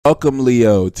Welcome,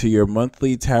 Leo, to your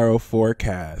monthly tarot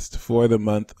forecast for the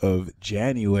month of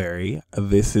January.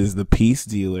 This is the Peace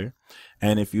Dealer,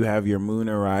 and if you have your moon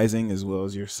arising as well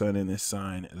as your sun in this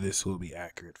sign, this will be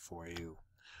accurate for you.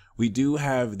 We do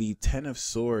have the Ten of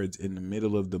Swords in the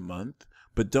middle of the month,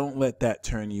 but don't let that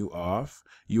turn you off.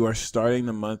 You are starting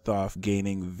the month off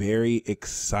gaining very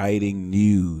exciting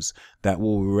news that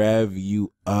will rev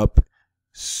you up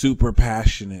super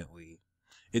passionately.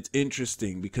 It's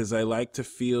interesting because I like to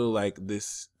feel like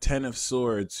this Ten of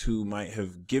Swords who might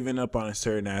have given up on a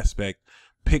certain aspect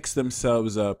picks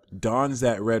themselves up, dons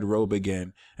that red robe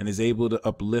again, and is able to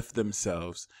uplift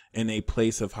themselves in a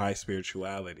place of high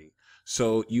spirituality.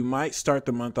 So you might start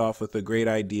the month off with a great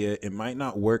idea. It might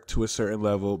not work to a certain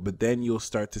level, but then you'll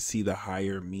start to see the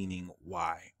higher meaning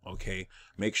why. Okay,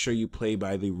 make sure you play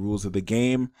by the rules of the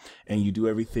game and you do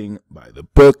everything by the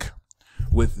book.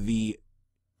 With the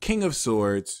King of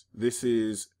Swords, this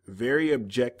is very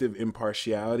objective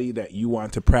impartiality that you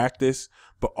want to practice,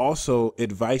 but also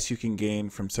advice you can gain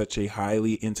from such a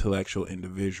highly intellectual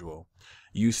individual.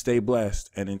 You stay blessed,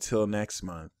 and until next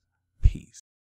month, peace.